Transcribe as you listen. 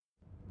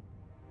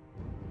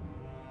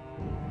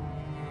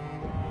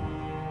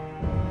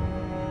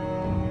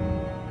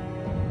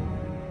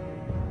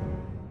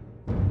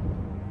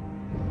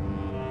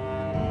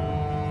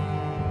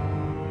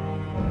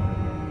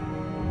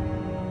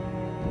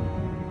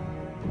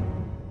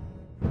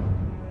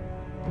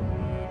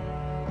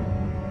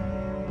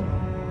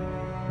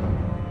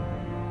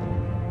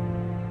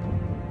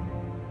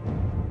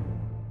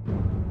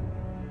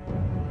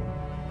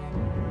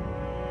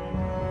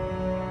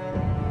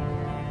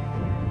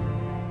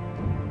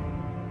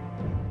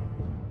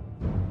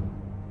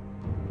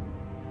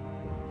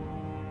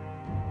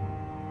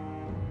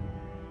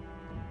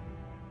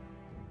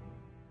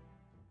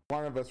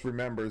one of us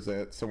remembers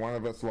it, so one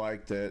of us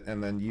liked it,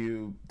 and then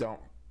you don't.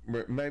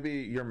 Maybe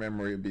your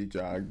memory would be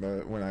jogged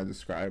when I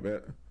describe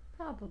it.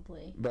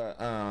 Probably. But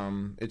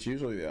it's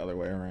usually the other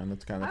way around.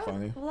 It's kind of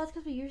funny. Well, that's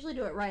because we usually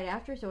do it right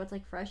after, so it's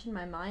like fresh in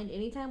my mind.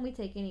 Anytime we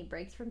take any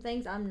breaks from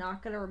things, I'm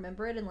not going to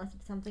remember it unless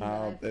it's something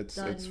that I've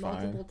done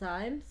multiple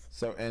times.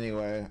 So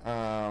anyway,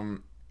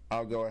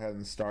 I'll go ahead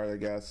and start, I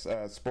guess.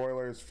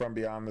 Spoilers from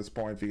beyond this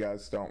point if you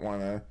guys don't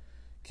want to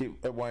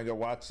go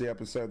watch the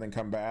episode, then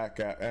come back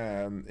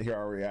and hear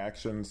our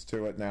reactions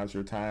to it. Now's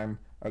your time.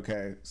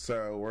 Okay,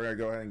 so we're going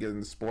to go ahead and get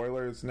into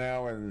spoilers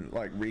now and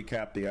like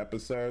recap the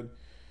episode.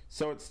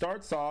 So it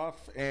starts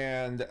off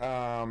with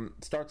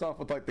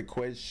like the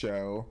quiz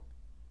show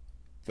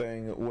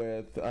thing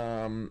with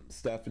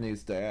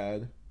Stephanie's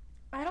dad.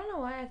 I don't know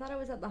why I thought it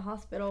was at the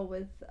hospital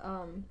with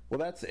well,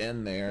 that's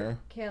in there.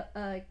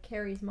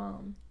 Carrie's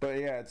mom. But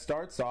yeah, it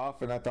starts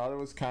off, and I thought it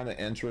was kind of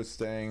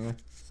interesting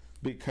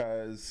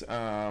because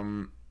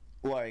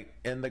like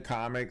in the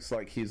comics,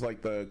 like he's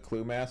like the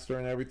clue master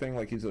and everything,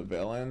 like he's a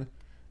villain.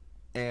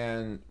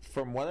 And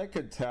from what I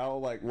could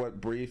tell, like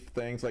what brief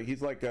things, like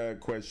he's like a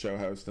quiz show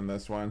host in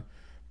this one,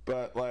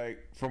 but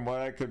like from what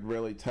I could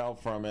really tell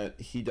from it,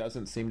 he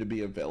doesn't seem to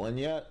be a villain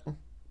yet.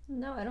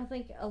 No, I don't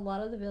think a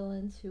lot of the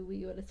villains who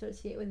we would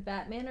associate with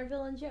Batman are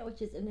villains yet,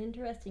 which is an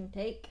interesting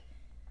take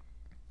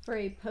for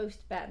a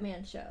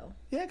post-Batman show.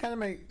 Yeah, kind of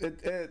make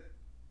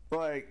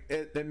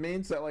it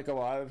means that like a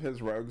lot of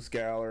his rogues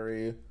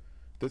gallery,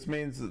 this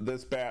means that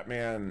this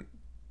Batman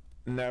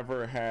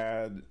never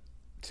had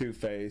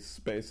Two-Face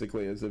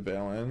basically as a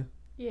villain.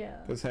 Yeah.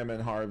 Because him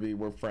and Harvey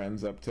were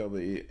friends up till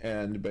the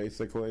end,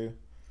 basically.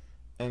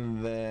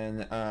 And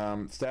then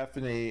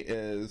Stephanie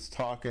is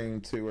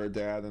talking to her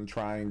dad and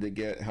trying to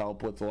get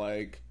help with,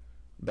 like,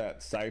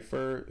 that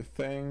cipher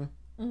thing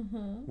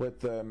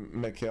with the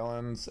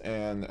McKillens.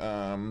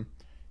 And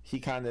he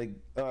kind of,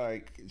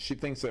 like, she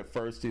thinks at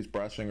first he's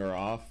brushing her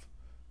off.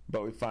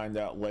 But we find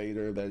out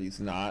later that he's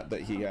not,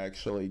 that he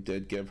actually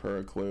did give her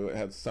a clue. It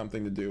had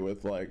something to do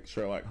with, like,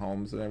 Sherlock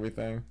Holmes and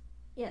everything.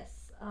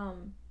 Yes.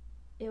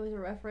 It was a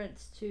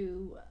reference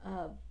to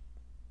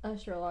a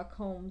Sherlock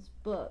Holmes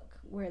book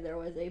where there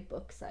was a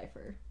book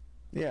cipher.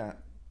 Yeah.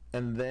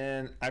 And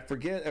then, I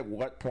forget at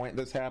what point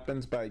this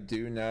happens, but I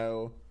do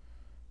know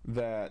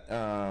that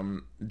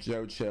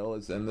Joe Chill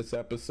is in this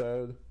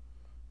episode.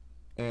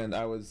 And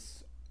I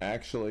was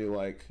actually,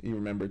 like, you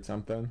remembered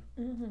something?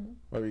 Mm-hmm.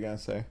 What were you going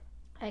to say?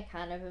 I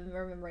kind of am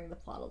remembering the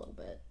plot a little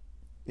bit.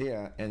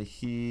 Yeah, and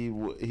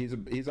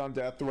he's on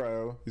death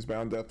row. He's been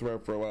on death row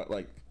for what,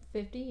 like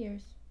 50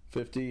 years.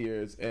 50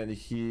 years, and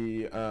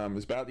he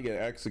is about to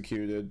get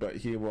executed, but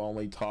he will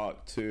only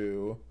talk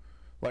to,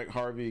 like,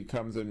 Harvey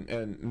comes in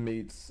and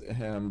meets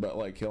him, but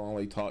like he'll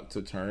only talk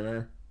to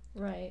Turner.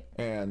 Right.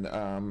 And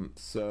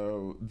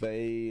so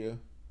they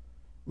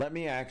let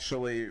me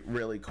actually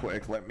really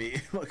quick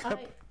look up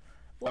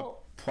a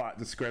plot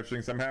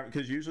description somehow,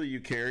 because usually you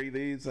carry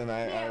these, and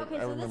I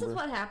remember. This is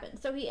what happened.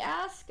 So he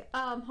asked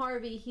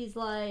Harvey, he's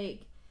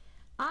like,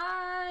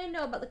 I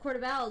know about the Court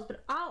of Owls,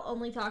 but I'll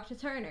only talk to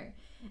Turner.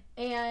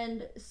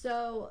 And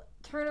so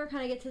Turner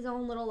kind of gets his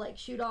own little, like,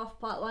 shoot off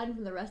plot line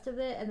from the rest of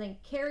it, and then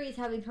Carrie's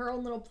having her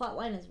own little plot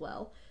line as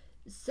well.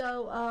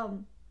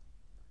 So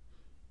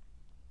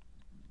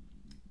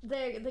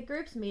the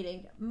group's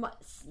meeting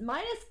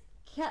minus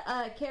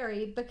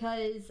Carrie,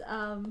 because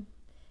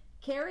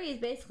Carrie is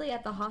basically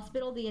at the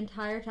hospital the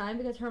entire time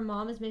because her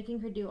mom is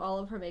making her do all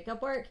of her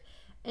makeup work,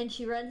 and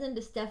she runs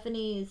into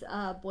Stephanie's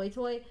boy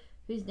toy,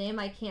 whose name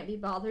I can't be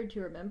bothered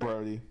to remember.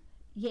 Brody.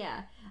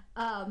 Yeah.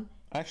 I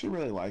actually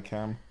really like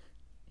him.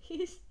 He's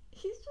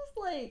just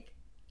like,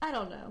 I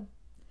don't know.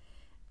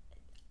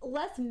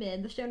 Less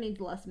men. The show needs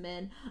less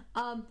men.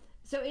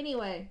 So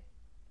anyway,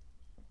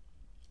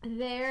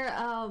 they're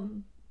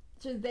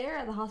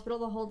at the hospital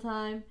the whole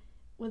time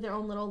with their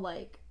own little,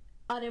 like,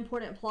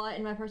 unimportant plot,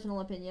 in my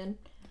personal opinion.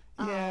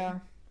 Yeah.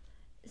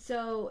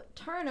 So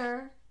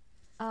Turner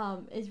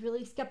is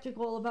really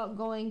skeptical about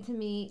going to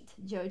meet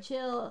Joe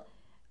Chill.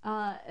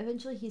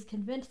 Eventually he's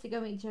convinced to go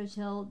meet Joe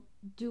Chill.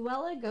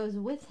 Duella goes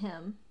with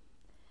him.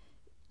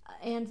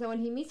 And so when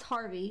he meets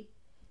Harvey,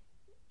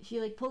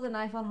 she, like, pulls a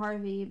knife on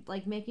Harvey,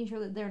 like, making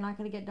sure that they're not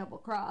going to get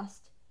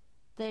double-crossed.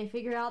 They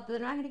figure out that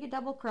they're not going to get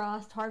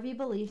double-crossed. Harvey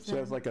believes them. She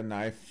has, like, a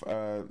knife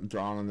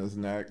drawn on his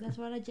neck. That's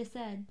what I just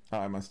said. Oh,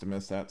 I must have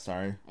missed that.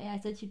 Sorry. Yeah, I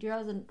said she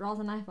draws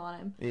a knife on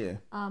him. Yeah.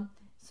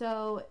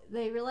 So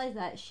they realize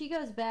that. She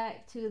goes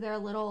back to their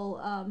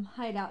little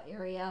hideout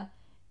area,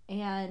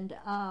 and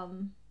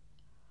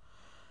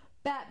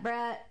Bat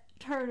Brat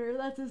Turner,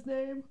 that's his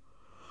name.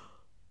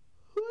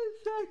 1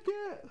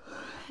 second.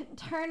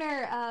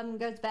 Turner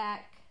goes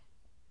back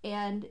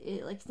and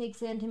it, like,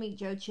 sneaks in to meet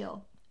Joe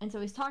Chill. And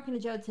so he's talking to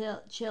Joe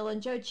Chill,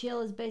 and Joe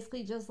Chill is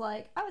basically just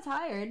like, I was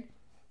hired.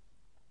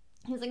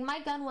 He's like, my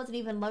gun wasn't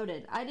even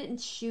loaded. I didn't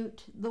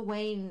shoot the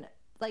Waynes.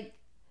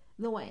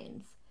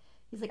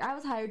 He's like, I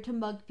was hired to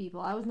mug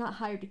people. I was not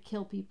hired to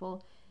kill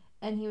people.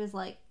 And he was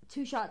like,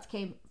 2 shots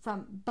came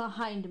from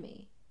behind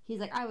me. He's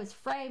like, I was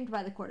framed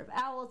by the Court of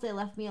Owls. They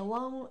left me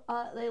alone.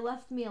 They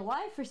left me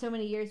alive for so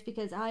many years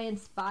because I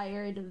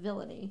inspired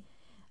villainy.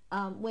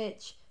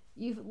 Which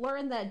you've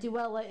learned that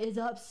Duella is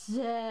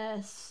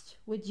obsessed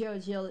with Joe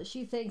Chill. That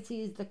she thinks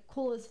he's the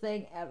coolest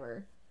thing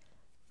ever.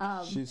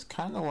 She's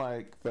kind of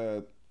like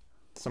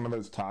some of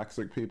those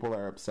toxic people that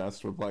are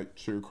obsessed with like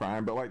true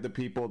crime, but like the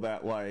people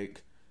that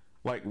like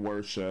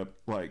worship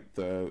like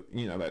the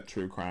that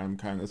true crime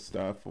kind of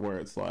stuff, where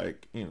it's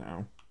like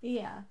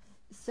Yeah.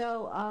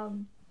 So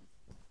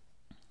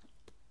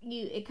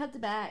it cuts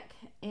back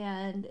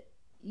and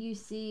you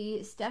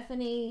see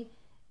Stephanie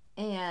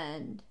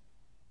and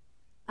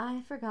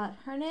I forgot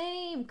her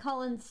name,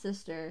 Cullen's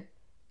sister.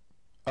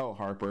 Oh,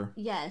 Harper.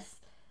 Yes.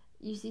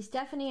 You see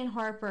Stephanie and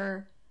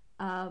Harper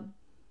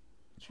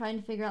trying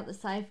to figure out the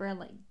cipher and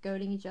like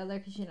goading each other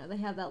because they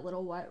have that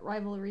little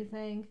rivalry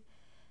thing.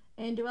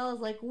 And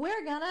Duella's like,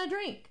 we're gonna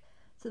drink.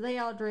 So they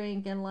all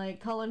drink and like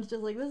Cullen's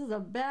just like, this is a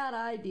bad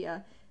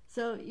idea.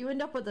 So you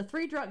end up with the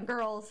 3 drunk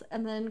girls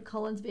and then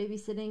Cullen's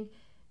babysitting.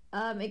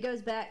 It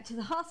goes back to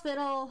the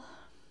hospital,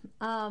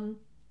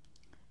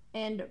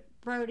 and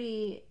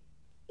Brody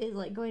is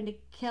like going to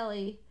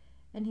Kelly,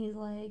 and he's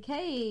like,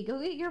 "Hey,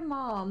 go get your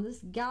mom. This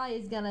guy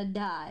is gonna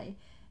die."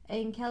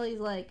 And Kelly's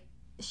like,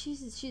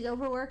 "She's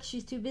overworked.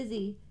 She's too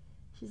busy."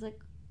 She's like,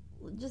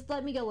 "Just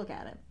let me go look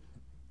at him."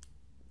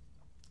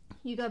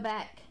 You go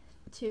back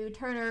to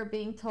Turner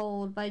being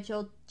told by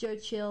Joe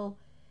Chill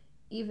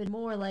even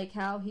more like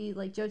how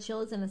Joe Chill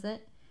is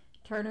innocent.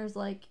 Turner's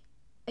like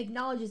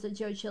acknowledges that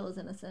Joe Chill is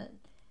innocent.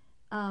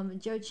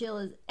 Joe Chill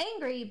is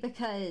angry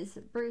because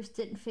Bruce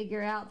didn't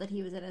figure out that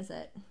he was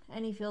innocent,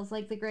 and he feels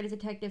like the greatest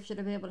detective should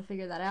have been able to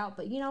figure that out,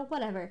 but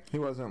whatever. He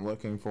wasn't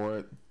looking for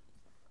it.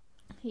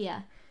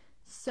 Yeah.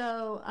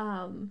 So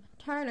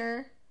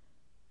Turner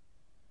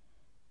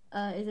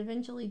is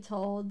eventually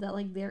told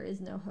that there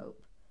is no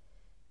hope.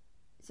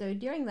 So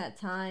during that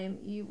time,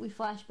 we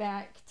flash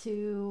back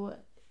to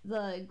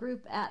the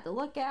group at the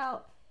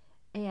lookout,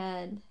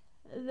 and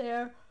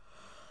they're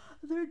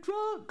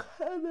drunk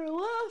and they're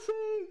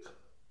laughing,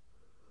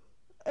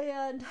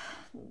 and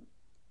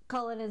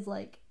Cullen is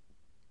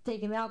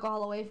taking the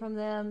alcohol away from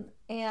them,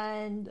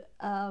 and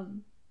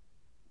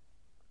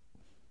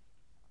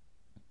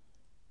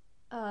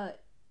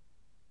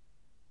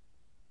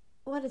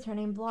what is her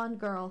name? Blonde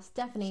girl,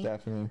 Stephanie.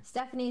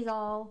 Stephanie's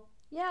all,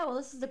 yeah, well,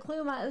 this is the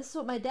clue. This is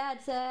what my dad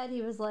said.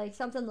 He was like,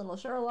 something little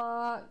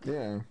Sherlock.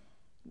 Yeah.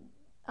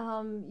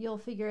 You'll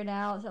figure it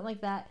out, something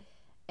like that.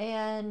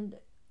 And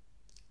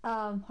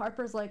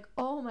Harper's like,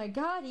 oh my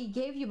god, he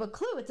gave you a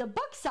clue. It's a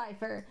book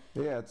cipher.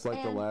 Yeah, it's the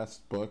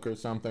last book or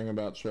something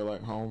about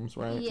Sherlock Holmes,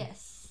 right?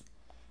 Yes.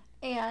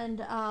 And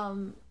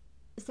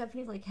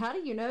Stephanie's like, how do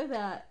you know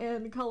that?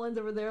 And Cullen's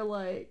over there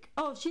like,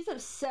 oh, she's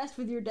obsessed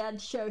with your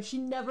dad's show. She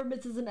never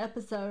misses an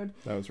episode.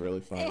 That was really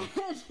funny.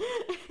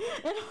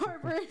 And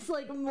Harper is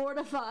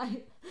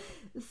mortified.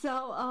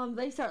 So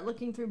they start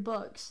looking through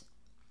books.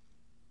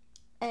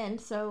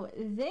 And so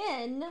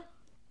then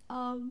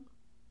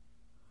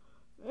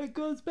it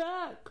goes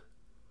back.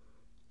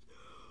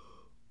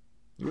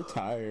 You're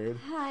tired.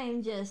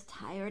 I'm just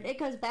tired. It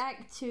goes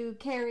back to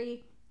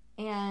Carrie,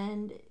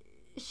 and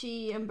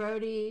she and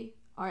Brody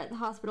are at the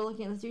hospital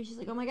looking at the street. She's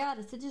like, oh my god,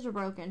 his stitches are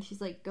broken. She's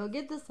like, go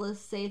get this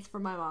list, say it's for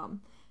my mom.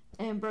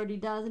 And Brody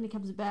does, and he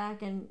comes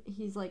back, and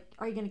he's like,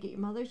 are you going to get your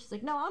mother? She's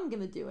like, no, I'm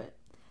going to do it.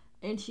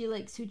 And she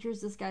sutures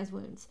this guy's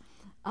wounds.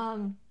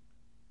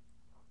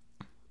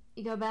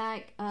 You go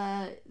back,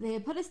 they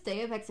had put a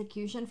stay of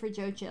execution for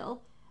Joe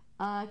Chill,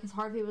 because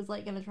Harvey was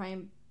going to try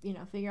and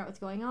figure out what's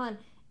going on.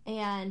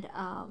 And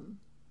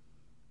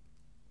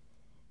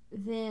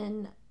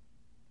then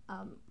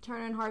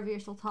Turner and Harvey are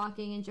still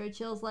talking, and Joe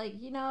Chill's like,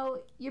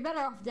 you're better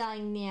off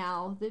dying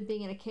now than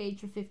being in a cage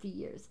for 50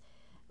 years.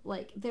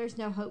 There's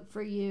no hope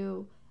for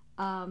you.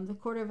 The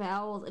Court of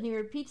Owls, and he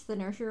repeats the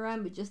nursery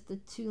rhyme with just the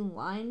 2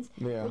 lines,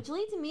 which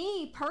leads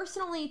me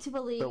personally to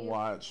believe the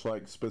watch,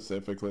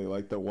 specifically,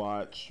 the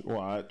watch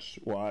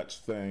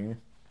thing.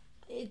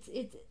 It's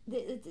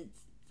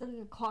like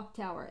a clock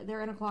tower.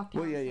 They're in a clock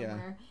tower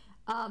somewhere.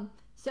 Yeah.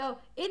 So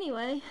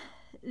anyway,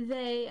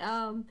 they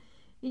then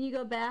you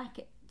go back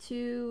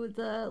to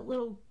the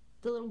little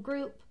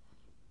group,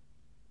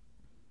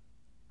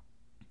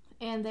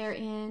 and they're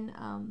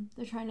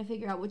they're trying to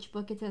figure out which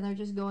book it's in. They're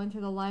just going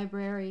through the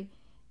library,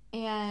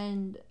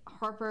 and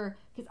Harper,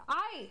 because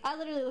I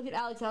literally looked at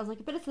Alex and I was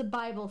like, but it's the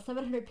Bible,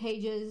 700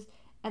 pages,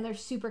 and they're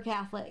super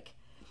Catholic.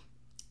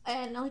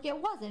 And it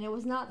wasn't. It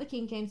was not the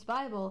King James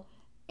Bible.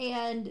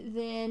 And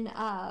then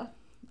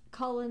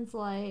Cullen's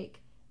like,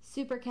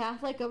 super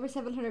Catholic, over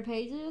 700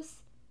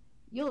 pages?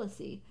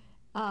 Ulysses.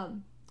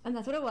 And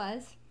that's what it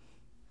was.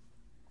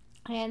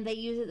 And they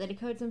use it, they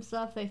decode some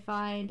stuff, they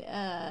find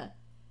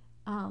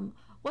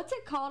what's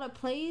it called? A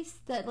place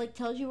that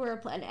tells you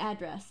where an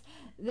address.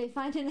 They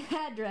find an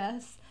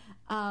address,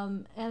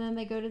 and then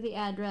they go to the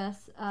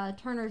address.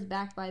 Turner's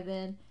back by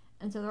then,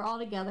 and so they're all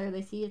together.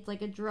 They see it's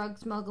a drug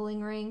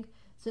smuggling ring.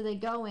 So they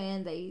go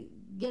in, they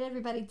get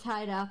everybody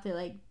tied up,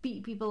 they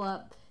beat people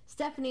up,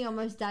 Stephanie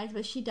almost dies,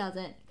 but she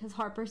doesn't because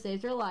Harper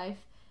saves her life.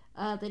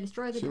 They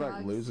destroy the she drugs.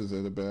 like loses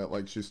it a bit.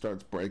 Like she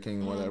starts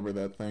breaking whatever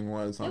that thing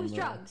was. It was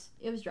drugs.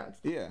 It was drugs.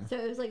 Yeah. So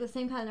it was like the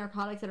same kind of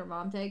narcotics that her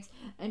mom takes,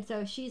 and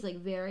so she's like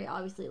very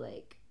obviously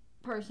like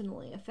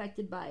personally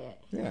affected by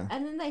it. Yeah.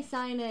 And then they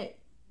sign it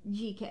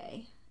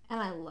GK, and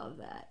I love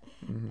that.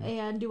 Mm-hmm.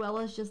 And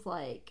Duella's just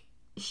like,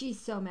 she's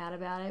so mad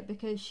about it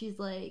because she's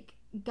like,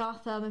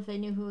 Gotham, if they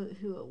knew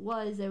who it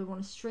was, they would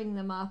want to string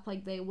them up.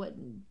 Like they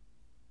wouldn't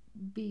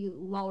be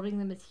lauding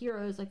them as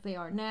heroes like they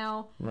are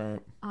now.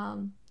 Right.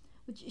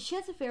 Which she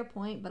has a fair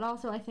point, but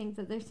also I think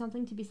that there's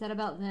something to be said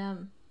about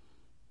them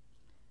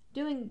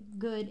doing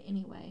good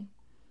anyway.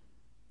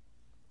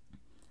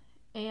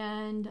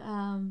 And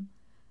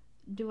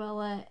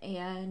Duella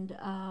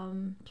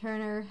and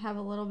Turner have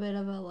a little bit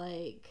of a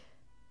like,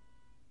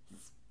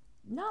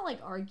 not like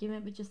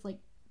argument, but just like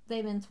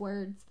they mince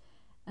words.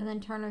 And then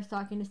Turner's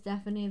talking to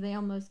Stephanie. They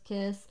almost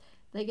kiss.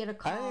 They get a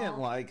call. I didn't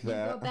like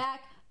that. Go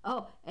back.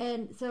 Oh,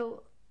 and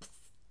so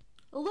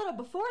a little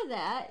before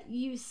that,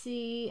 you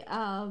see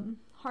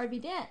Harvey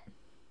Dent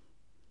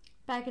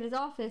back at his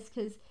office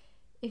because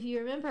if you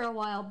remember a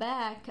while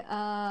back,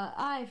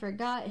 I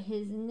forgot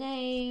his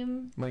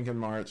name. Lincoln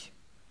March.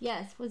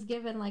 Yes, was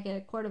given like a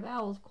Court of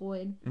Owls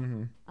coin.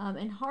 Mm-hmm.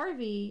 And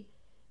Harvey,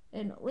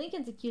 and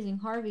Lincoln's accusing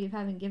Harvey of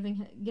having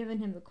given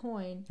him the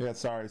coin. Yeah,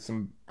 sorry,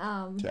 some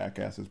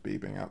jackass is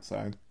beeping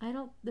outside.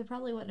 They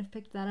probably wouldn't have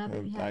picked that up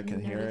if you I hadn't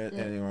can hear it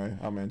noticed anyway.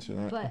 I'll mention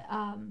it.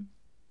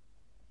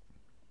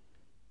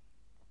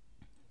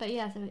 But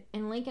yeah, so,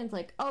 and Lincoln's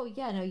like, oh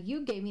yeah, no,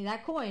 you gave me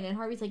that coin. And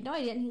Harvey's like, no, I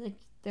didn't. He's like,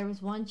 there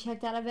was one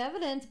checked out of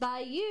evidence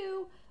by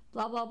you,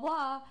 blah, blah,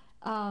 blah.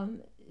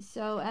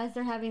 So as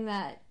they're having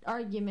that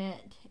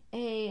argument,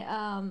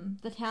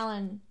 the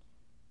Talon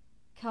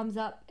comes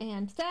up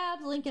and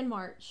stabs Lincoln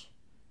March.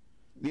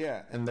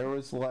 Yeah, and there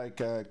was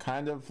like a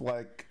kind of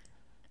like,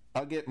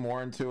 I'll get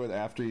more into it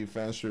after you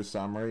finish your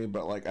summary,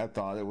 but like I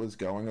thought it was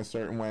going a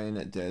certain way and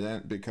it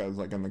didn't because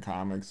like in the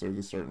comics there's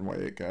a certain way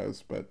it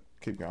goes, but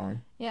keep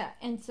going. Yeah,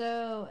 and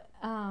so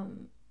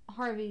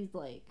Harvey's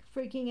like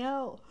freaking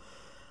out.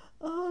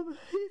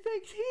 He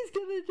thinks he's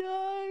gonna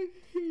die.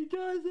 He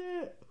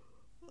doesn't.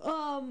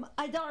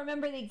 I don't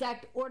remember the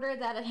exact order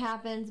that it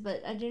happens,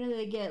 but I do know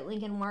they get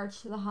Lincoln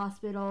March to the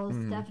hospital.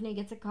 Mm-hmm. Stephanie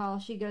gets a call.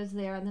 She goes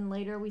there, and then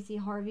later we see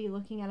Harvey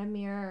looking at a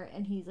mirror,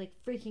 and he's like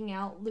freaking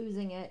out,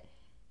 losing it.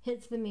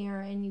 Hits the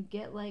mirror, and you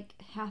get like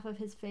half of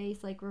his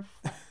face like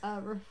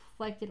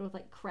reflected with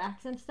like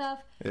cracks and stuff.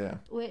 Yeah.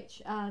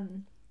 Which,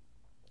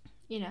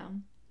 you know,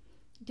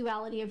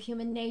 duality of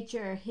human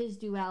nature. His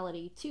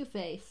duality,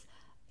 Two-Face.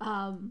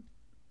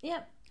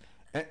 Yep.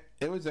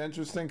 It was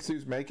interesting because he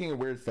was making a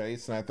weird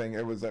face, and I think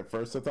it was at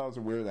first I thought it was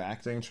a weird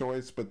acting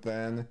choice, but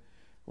then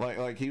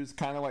like he was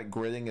kind of like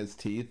gritting his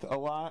teeth a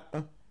lot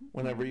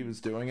whenever he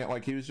was doing it.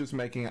 Like he was just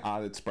making an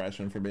odd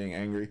expression for being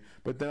angry.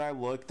 But then I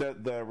looked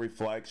at the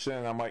reflection,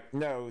 and I'm like,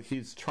 no,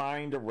 he's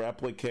trying to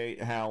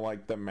replicate how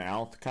like the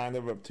mouth kind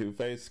of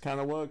Two-Face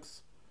kind of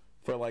looks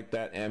for like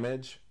that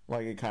image.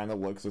 Like it kind of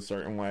looks a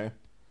certain way.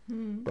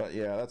 But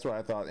yeah, that's what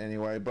I thought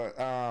anyway. But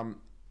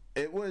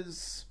it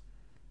was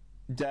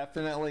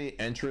definitely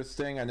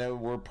interesting. I know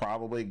we're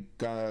probably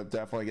gonna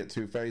definitely get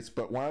Two-Face,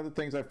 but one of the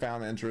things I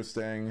found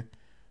interesting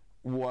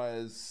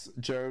was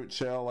Joe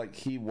Chill, like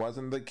he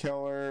wasn't the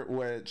killer,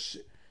 which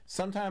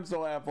sometimes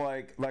they'll have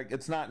like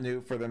it's not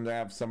new for them to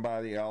have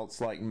somebody else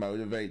like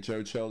motivate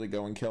Joe Chill to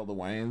go and kill the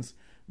Waynes.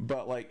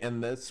 But like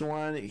in this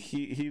one,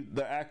 he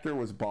the actor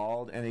was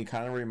bald, and he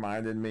kind of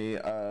reminded me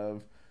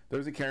of,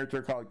 there's a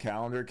character called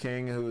Calendar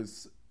King who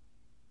is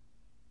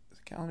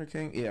it Calendar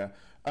King? Yeah.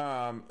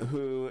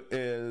 Who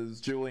is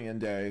Julian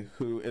Day,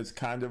 who is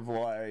kind of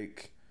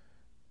like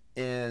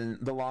in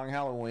The Long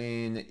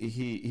Halloween,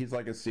 he's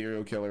like a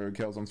serial killer who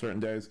kills on certain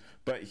days,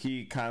 but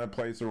he kind of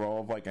plays the role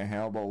of like a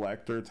Hannibal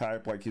Lecter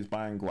type, like he's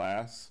buying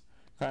glass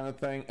kind of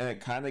thing, and it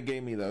kind of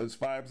gave me those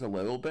vibes a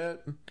little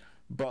bit.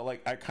 But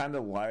like I kind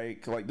of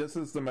like this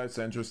is the most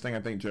interesting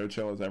I think Joe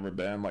Chill has ever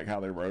been, like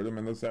how they wrote him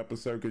in this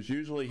episode, because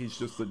usually he's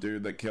just the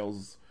dude that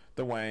kills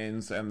the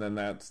Waynes, and then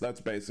that's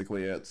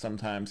basically it.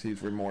 Sometimes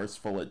he's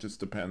remorseful. It just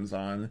depends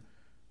on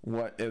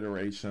what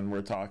iteration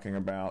we're talking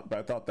about. But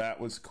I thought that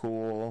was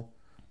cool.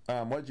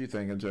 What did you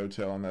think of Joe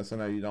Chill in this? I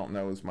know you don't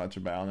know as much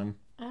about him.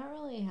 I don't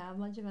really have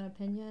much of an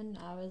opinion.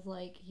 I was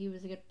like, he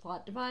was a good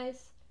plot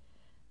device,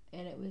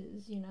 and it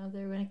was, you know,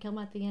 they were going to kill him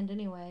at the end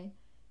anyway.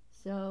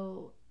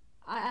 So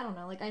I don't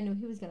know. Like I knew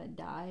he was going to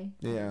die.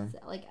 Yeah.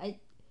 Like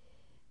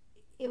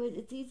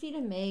it's easy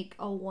to make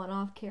a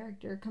one-off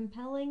character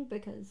compelling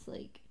because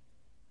like,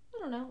 I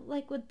don't know,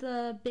 like with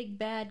the big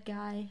bad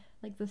guy,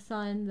 like the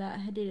son that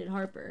had dated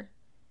Harper.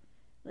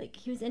 Like,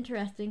 he was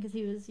interesting because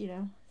he was, you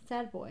know,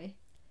 sad boy.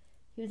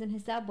 He was in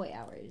his sad boy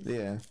hours.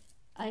 Yeah.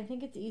 I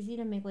think it's easy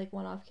to make, like,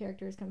 one-off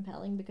characters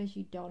compelling because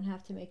you don't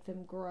have to make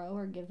them grow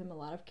or give them a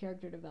lot of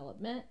character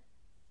development.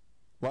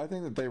 Well, I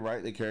think that they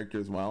write the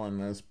characters well in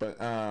this, but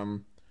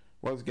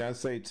what I was going to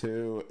say,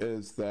 too,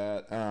 is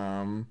that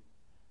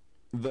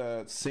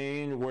the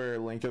scene where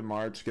Lincoln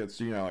March gets,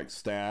 you know, like,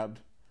 stabbed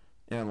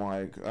and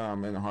like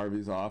in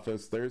Harvey's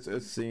office. There's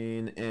a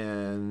scene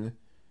in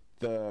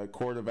the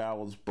Court of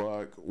Owls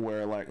book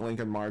where like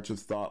Lincoln March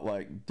is thought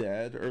like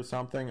dead or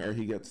something, or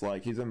he gets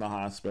like he's in the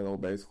hospital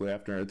basically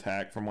after an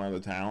attack from one of the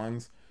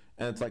Talons,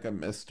 and it's like a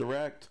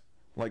misdirect.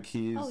 Like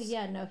he's Oh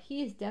yeah, no,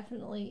 he is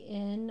definitely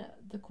in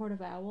the Court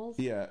of Owls.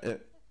 yeah.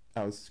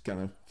 I was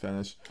gonna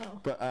finish,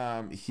 but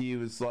he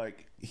was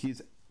like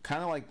he's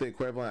kind of like the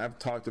equivalent. I've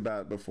talked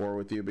about it before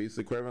with you, but he's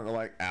the equivalent of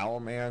like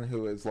Owlman,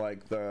 who is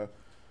like the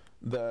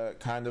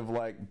kind of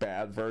like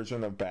bad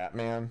version of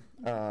Batman.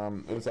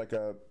 It was like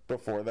a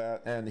before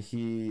that, and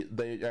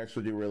they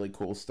actually do really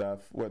cool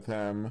stuff with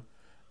him.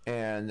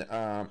 And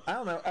I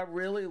don't know, I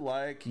really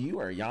like,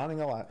 you are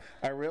yawning a lot.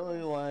 I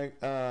really like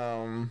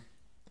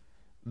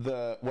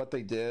what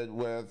they did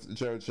with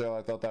Joe Chill.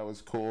 I thought that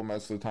was cool.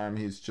 Most of the time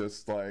he's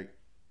just like,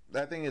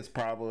 I think it's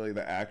probably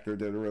the actor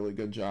did a really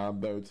good job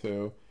though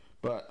too.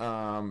 But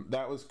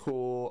that was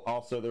cool.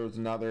 Also, there was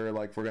another,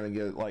 like, we're gonna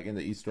get like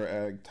into Easter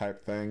egg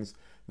type things.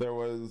 There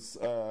was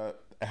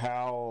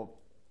how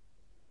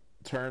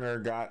Turner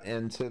got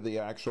into the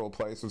actual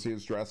place was he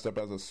was dressed up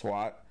as a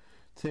SWAT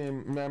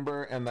team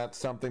member, and that's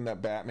something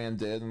that Batman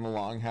did in the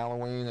Long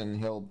Halloween, and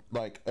he'll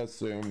like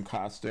assume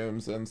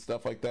costumes and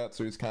stuff like that.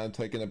 So he's kind of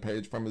taking a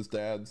page from his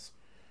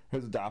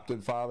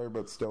adopted father,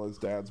 but still his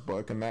dad's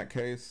book in that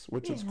case,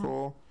 which is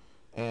cool.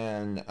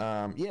 And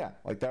yeah,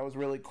 like that was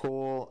really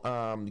cool.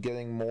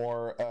 Getting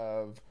more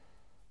of,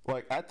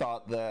 like, I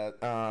thought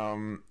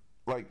that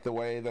like the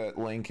way that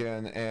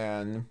Lincoln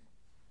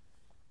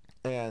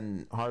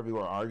and Harvey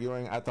were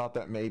arguing, I thought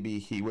that maybe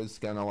he was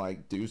gonna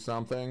like do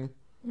something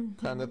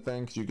kind of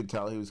thing, because you could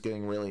tell he was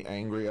getting really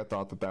angry. I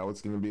thought that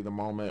was gonna be the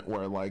moment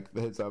where like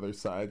his other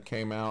side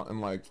came out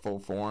in like full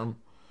form.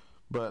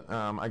 But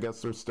I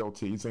guess they're still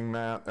teasing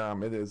that.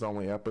 It is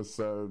only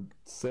episode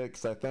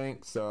 6, I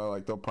think. So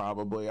like they'll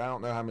probably, I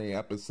don't know how many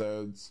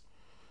episodes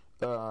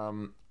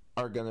are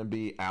going to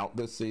be out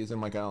this season.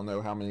 Like I don't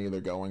know how many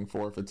they're going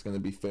for. If it's going to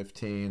be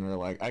 15 or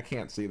like, I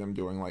can't see them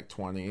doing like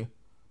 20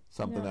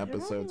 something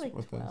episodes like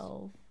with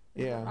 12,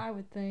 this. Yeah, I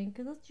would think,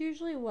 because that's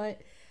usually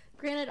what.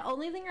 Granted,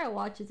 only thing I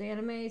watch is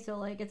anime, so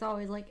like it's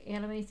always like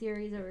anime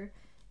series, or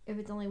if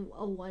it's only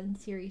a one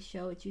series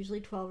show, it's usually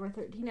 12 or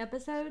 13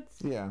 episodes.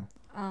 Yeah.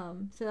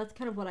 So that's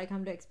kind of what I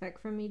come to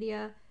expect from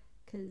media,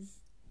 because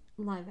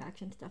live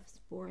action stuff is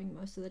boring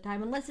most of the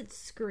time, unless it's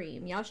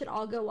Scream. Y'all should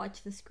all go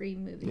watch the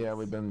Scream movies. Yeah,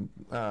 we've been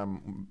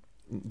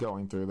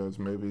going through those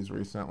movies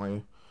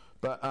recently.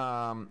 But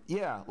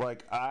yeah,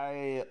 like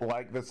I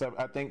like this.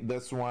 I think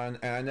this one,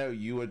 and I know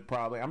you would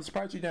probably. I'm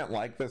surprised you didn't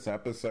like this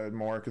episode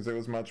more, because it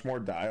was much more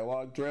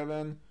dialogue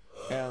driven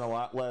and a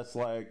lot less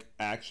like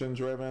action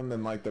driven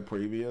than like the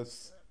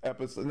previous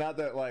episode. Not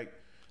that like.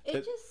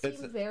 It just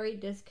seemed very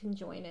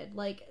disconjointed.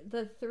 Like,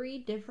 the 3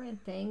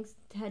 different things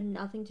had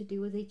nothing to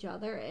do with each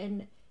other,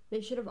 and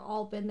they should have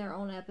all been their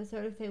own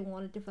episode if they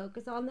wanted to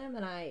focus on them,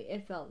 and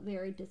it felt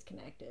very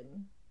disconnected.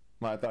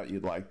 Well, I thought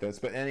you'd like this,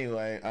 but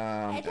anyway,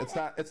 it's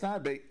not a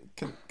big.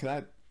 Can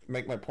I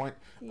make my point?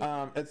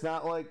 Yeah. It's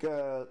not like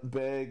a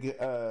big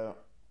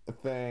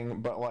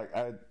thing, but like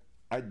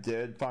I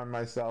did find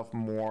myself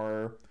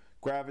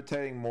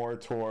gravitating more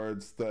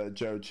towards the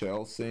Joe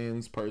Chill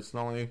scenes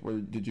personally.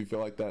 Did you feel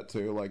like that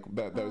too? Like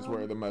that those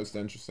were the most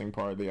interesting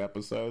part of the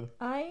episode?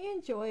 I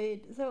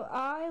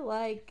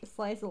like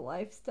slice of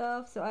life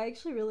stuff, so I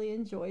actually really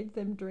enjoyed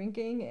them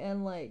drinking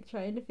and like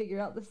trying to figure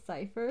out the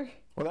cipher.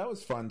 Well, that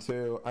was fun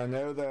too. I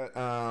know that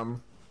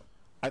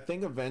I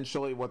think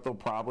eventually what they'll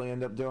probably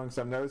end up doing,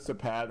 so I've noticed a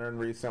pattern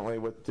recently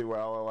with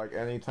Duella, like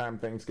anytime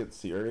things get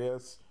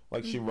serious,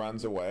 like she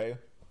runs away.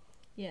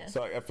 Yeah.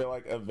 So I feel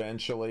like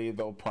eventually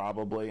they'll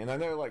probably, and I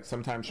know like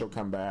sometimes she'll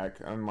come back,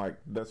 and like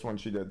this one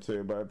she did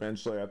too, but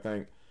eventually I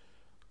think,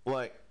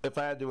 like, if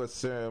I had to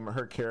assume,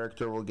 her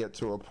character will get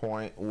to a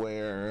point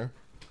where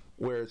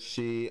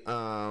she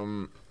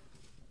kind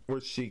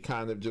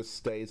of just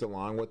stays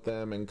along with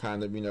them and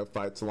kind of, you know,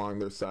 fights along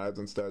their sides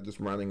instead of just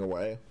running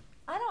away.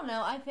 I don't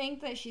know. I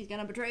think that she's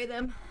gonna betray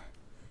them.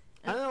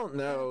 I don't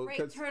know.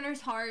 Break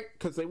Turner's heart.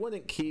 Because they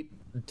wouldn't keep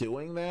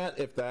doing that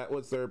if that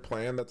was their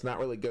plan. That's not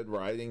really good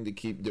writing, to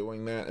keep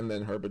doing that and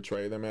then her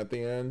betray them at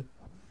the end.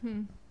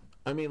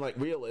 I mean, like,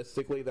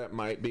 realistically, that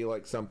might be,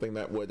 like, something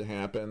that would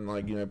happen.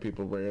 Like, you know,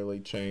 people rarely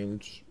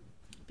change.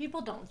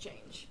 People don't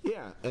change.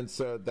 Yeah, and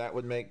so that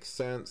would make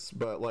sense.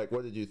 But, like,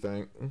 what did you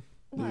think?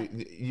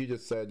 You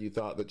just said you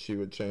thought that she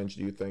would change.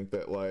 Do you think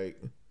that,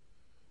 like...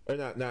 Or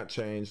not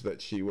change,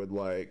 that she would,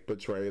 like,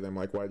 betray them?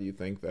 Like, why do you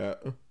think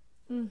that?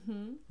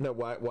 No,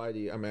 why do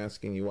you... I'm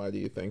asking you, why do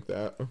you think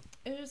that?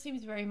 It just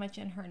seems very much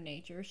in her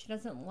nature. She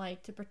doesn't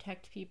like to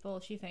protect people.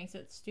 She thinks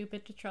it's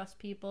stupid to trust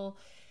people.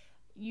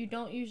 You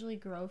don't usually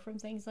grow from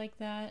things like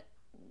that.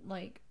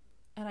 Like,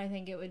 and I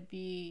think it would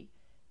be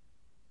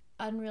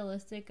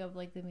unrealistic of,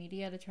 like, the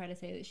media to try to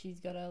say that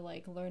she's gonna,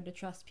 like, learn to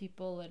trust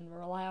people and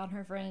rely on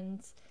her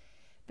friends,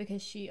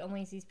 because she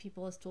only sees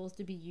people as tools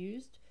to be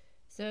used.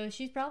 So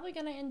she's probably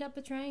gonna end up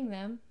betraying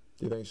them.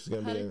 Do you think she's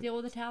gonna deal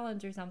with the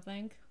Talons or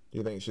something? Do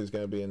you think she's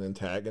gonna be an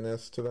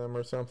antagonist to them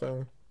or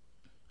something?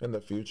 in the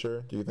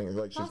future? Do you think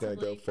like she's gonna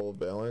go full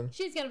villain?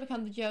 She's gonna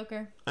become the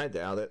Joker. I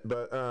doubt it,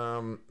 but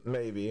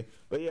maybe.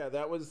 But yeah,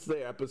 that was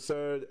the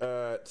episode.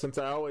 Since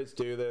I always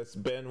do this,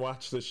 Ben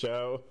watched the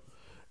show,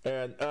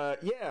 and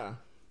yeah,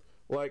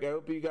 like I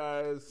hope you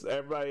guys,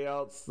 everybody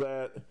else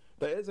that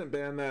isn't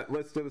Ben that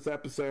listens to this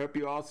episode, I hope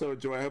you also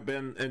enjoy. I hope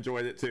Ben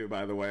enjoyed it too.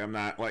 By the way, I'm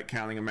not like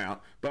counting him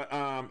out, but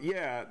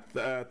yeah,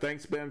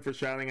 thanks Ben for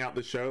shouting out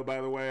the show.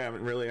 By the way, I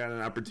haven't really had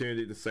an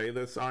opportunity to say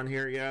this on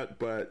here yet,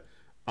 but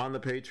on the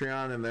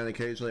Patreon and then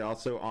occasionally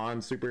also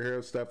on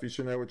Superhero Stuff You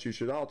Should Know, which you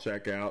should all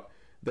check out.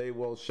 They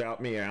will shout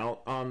me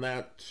out on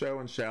that show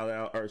and shout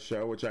out our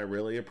show, which I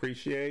really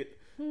appreciate.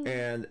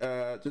 And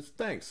just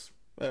thanks.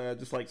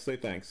 Just like to say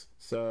thanks.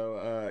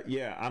 So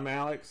yeah, I'm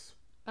Alex.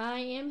 I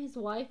am his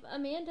wife,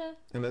 Amanda.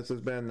 And this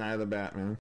has been Night of the Batman.